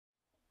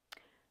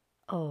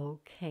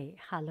Okay,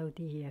 hello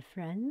dear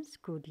friends,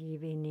 good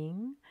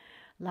evening.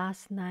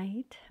 Last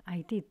night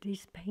I did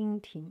this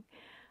painting,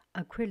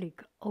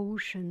 acrylic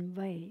ocean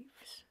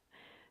waves.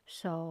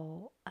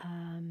 So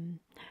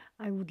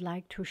I would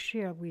like to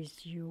share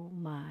with you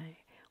my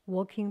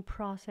working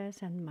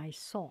process and my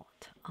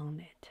thought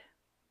on it.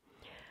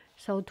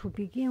 So to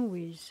begin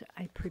with,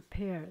 I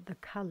prepare the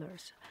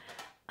colors.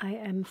 I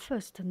am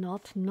first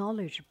not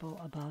knowledgeable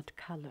about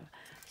color.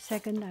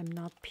 Second, I'm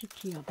not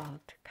picky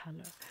about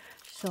color.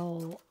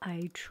 So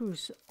I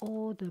choose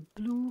all the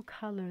blue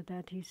color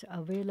that is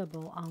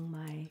available on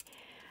my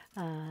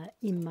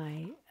in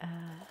my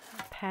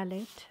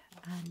palette,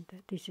 and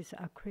this is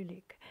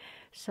acrylic.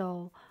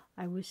 So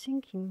I was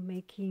thinking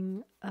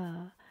making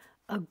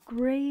a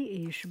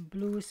grayish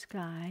blue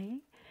sky.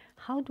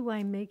 How do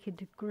I make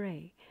it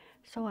gray?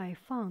 So I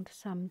found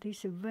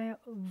this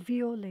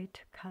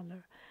violet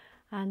color,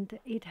 and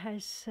it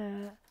has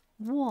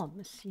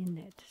warmth in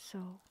it.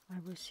 So I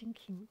was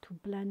thinking to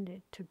blend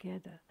it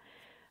together,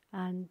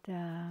 and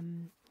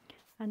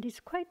it's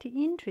quite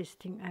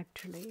interesting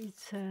actually.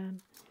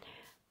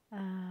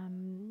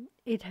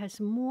 It has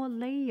more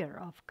layer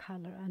of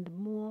color and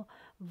more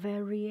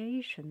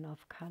variation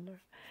of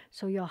color.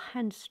 So your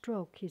hand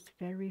stroke is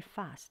very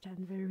fast and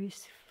very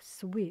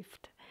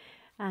swift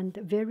and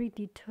very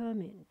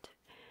determined.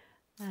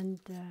 And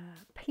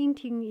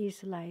painting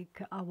is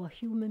like our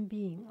human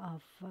being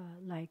of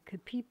like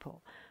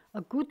people.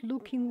 A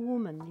good-looking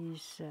woman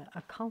is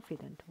a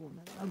confident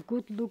woman. A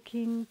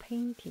good-looking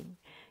painting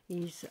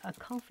is a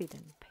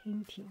confident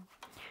painting.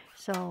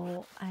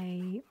 So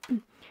I,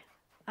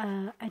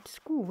 at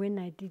school, when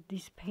I did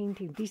this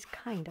painting, this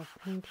kind of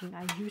painting,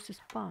 I used a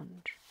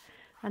sponge.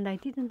 And I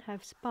didn't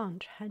have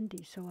sponge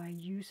handy, so I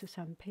used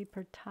some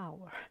paper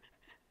towel.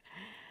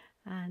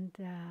 And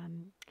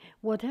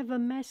whatever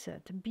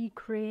method, be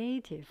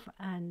creative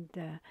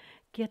and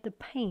get the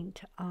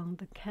paint on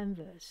the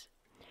canvas.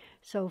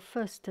 So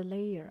first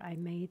layer I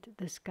made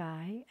the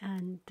sky,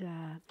 and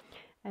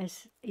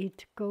as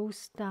it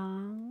goes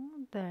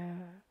down,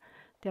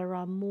 there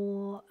are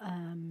more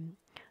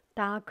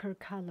darker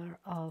color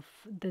of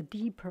the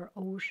deeper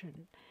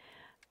ocean.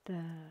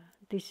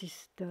 This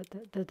is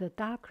the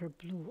darker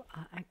blue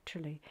are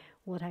actually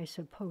what I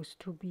suppose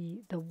to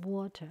be the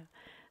water,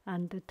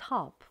 and the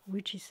top,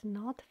 which is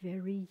not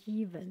very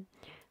even,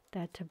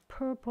 that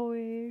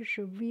purplish,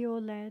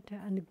 violet,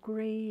 and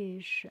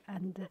grayish,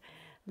 and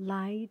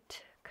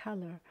light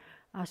color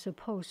are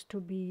supposed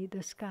to be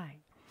the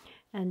sky.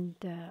 And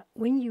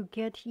when you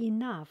get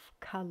enough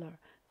color,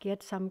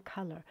 get some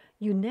color,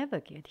 you never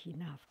get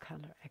enough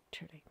color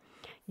actually.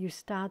 You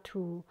start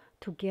to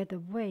get a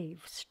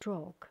wave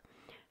stroke.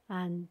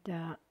 And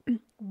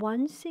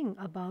one thing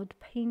about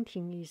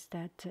painting is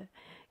that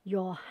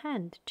your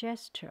hand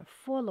gesture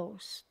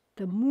follows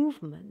the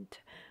movement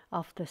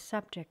of the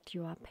subject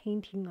you are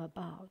painting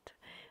about.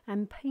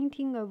 I'm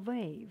painting a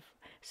wave,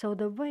 so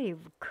the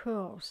wave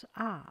curls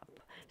up.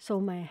 So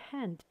my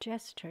hand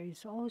gesture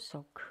is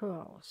also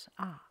curls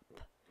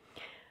up.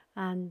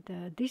 And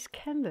this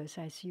canvas,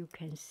 as you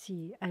can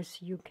see,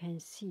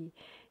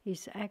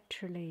 is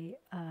actually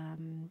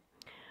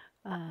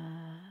a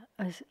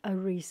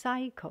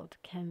recycled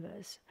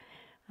canvas,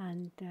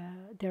 and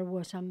there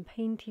was some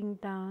painting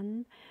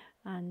done,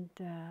 and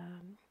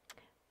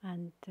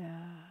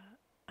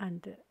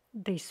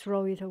they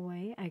throw it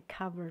away. I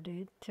covered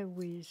it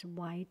with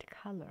white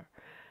color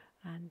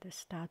and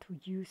start to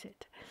use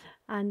it.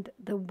 And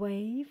the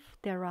wave,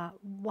 there are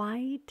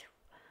white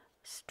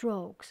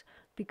strokes,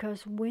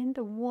 because when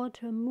the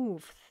water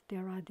moves,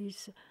 there are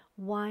these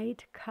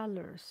white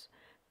colors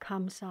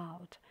comes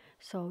out.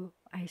 So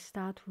I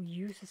start to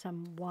use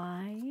some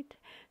white,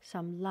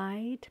 some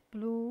light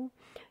blue.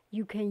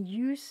 You can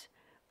use,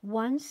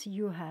 once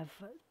you have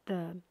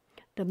the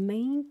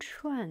main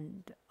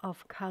trend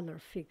of color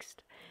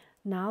fixed,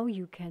 now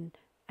you can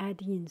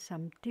add in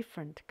some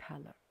different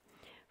color.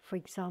 For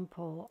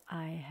example,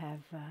 I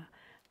have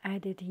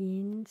added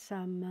in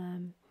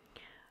some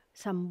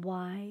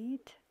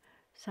white,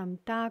 some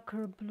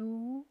darker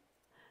blue,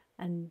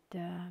 and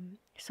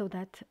so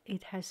that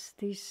it has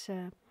this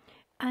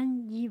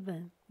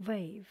uneven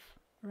wave,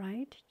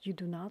 right? You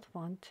do not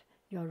want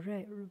your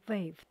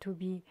wave to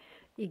be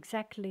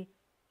exactly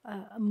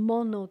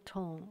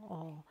monotone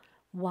or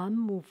one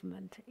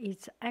movement.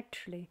 It's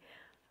actually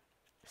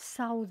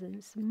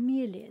thousands,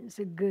 millions,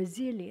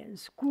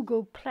 gazillions,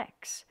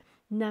 Googleplex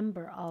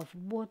number of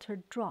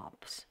water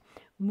drops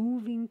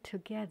moving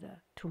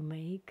together to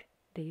make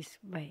this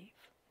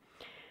wave.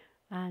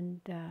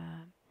 And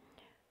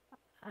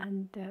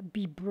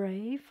be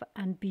brave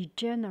and be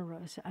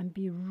generous and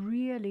be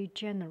really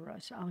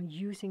generous on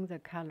using the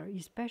color,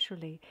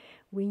 especially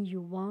when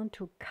you want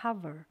to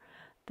cover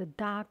the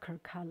darker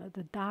color,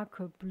 the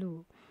darker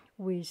blue,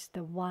 with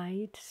the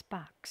white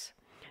sparks.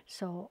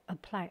 So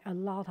apply a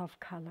lot of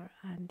color,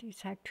 and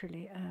it's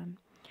actually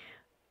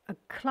a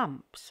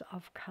clumps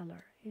of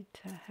color. It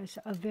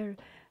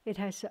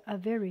has a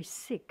very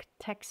thick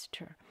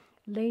texture,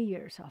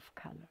 layers of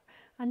color,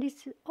 and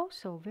it's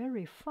also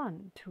very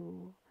fun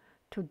to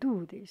to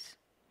do this.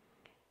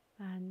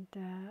 And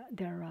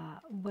there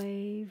are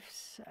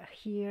waves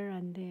here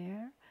and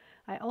there.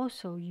 I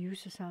also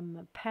use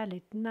some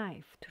palette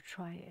knife to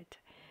try it.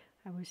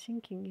 I was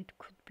thinking it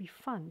could be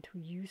fun to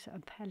use a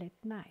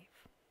palette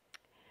knife.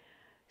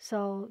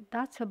 So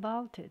that's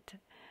about it.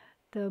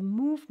 The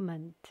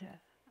movement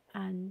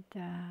and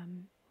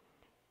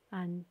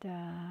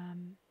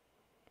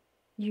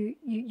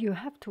you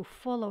have to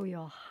follow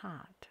your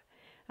heart,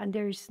 and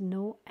there is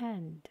no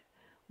end.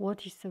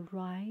 What is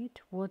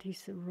right? What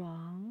is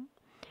wrong?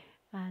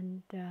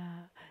 And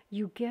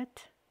you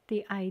get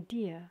the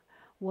idea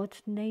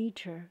what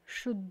nature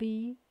should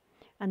be,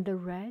 and the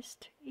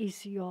rest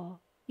is your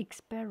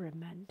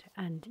experiment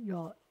and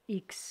your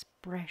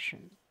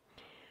expression.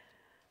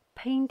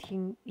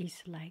 Painting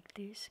is like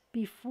this.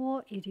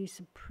 Before it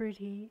is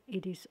pretty,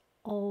 it is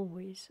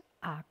always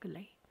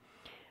ugly.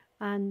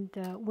 And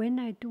when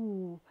I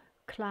do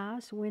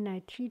class, when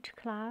I teach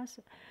class,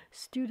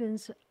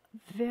 students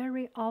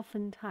very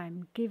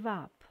oftentimes give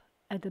up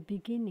at the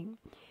beginning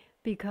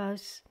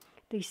because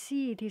they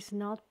see it is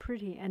not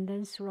pretty and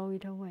then throw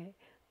it away.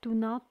 Do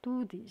not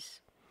do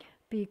this,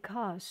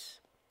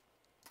 because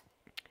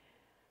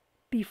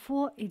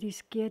before it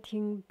is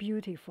getting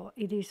beautiful,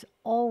 it is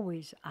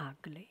always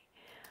ugly.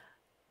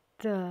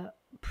 The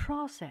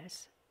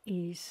process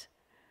is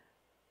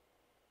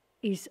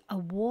a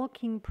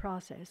walking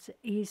process,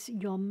 is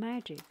your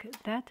magic.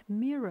 That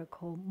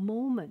miracle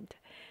moment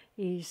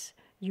is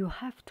you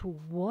have to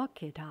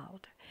work it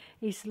out.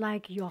 It's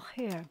like your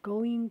hair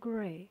going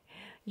gray.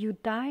 You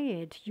dye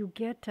it, you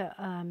get a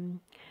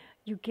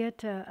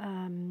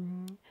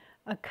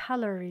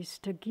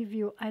colorist to give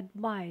you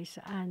advice,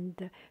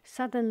 and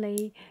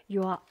suddenly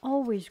you are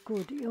always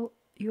good.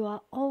 You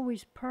are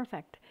always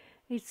perfect.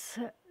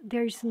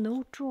 There is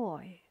no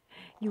joy.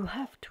 You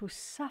have to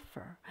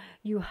suffer.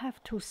 You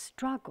have to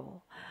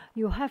struggle.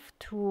 You have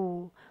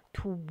to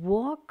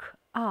work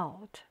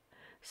out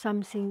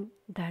something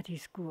that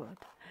is good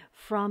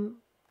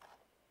from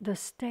the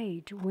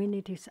stage when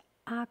it is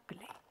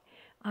ugly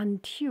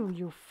until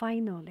you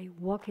finally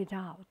work it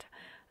out.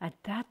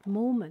 At that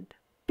moment,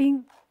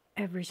 bing,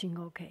 everything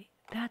okay.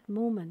 That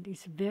moment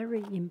is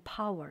very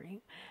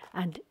empowering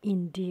and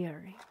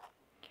endearing.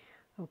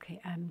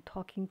 Okay, I'm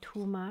talking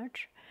too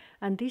much,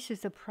 and this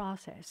is a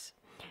process.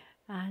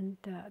 And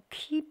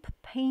keep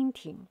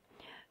painting.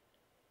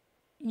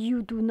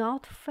 You do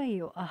not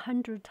fail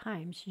 100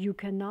 times. You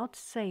cannot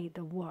say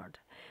the word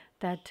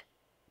that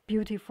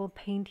beautiful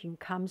painting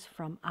comes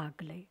from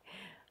ugly.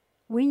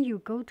 When you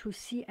go to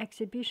see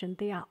exhibition,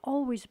 they are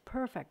always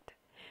perfect,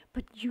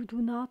 but you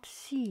do not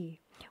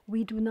see,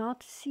 we do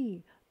not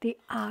see the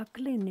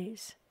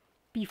ugliness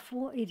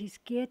before it is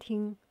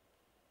getting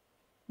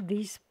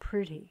this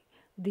pretty,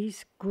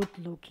 this good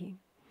looking.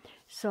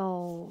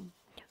 So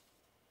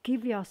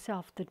give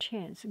yourself the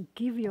chance,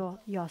 give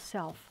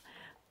yourself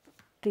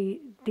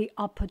the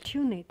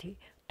opportunity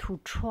to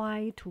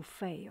try to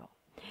fail.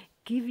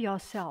 Give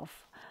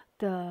yourself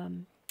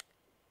the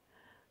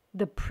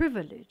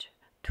privilege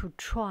to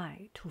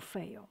try to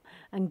fail,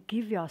 and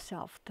give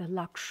yourself the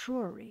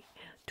luxury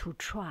to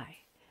try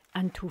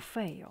and to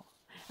fail,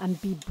 and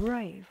be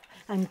brave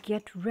and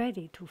get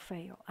ready to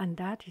fail. And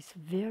that is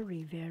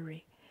very,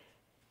 very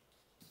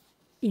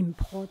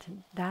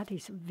important. That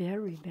is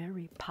very,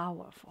 very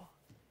powerful.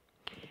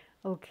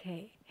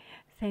 Okay,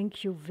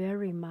 thank you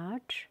very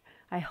much.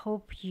 I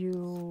hope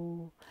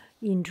you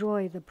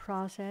enjoy the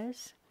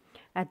process.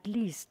 At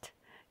least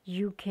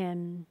you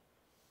can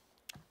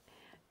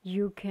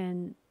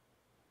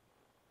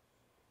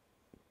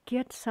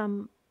get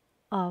some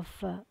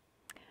of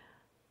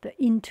the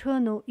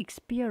internal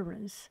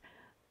experience.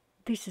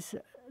 This is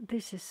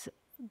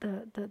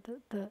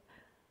the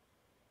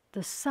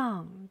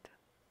sound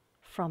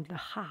from the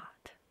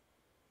heart.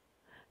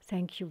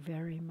 Thank you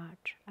very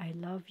much. I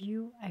love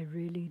you. I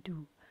really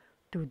do.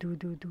 Do.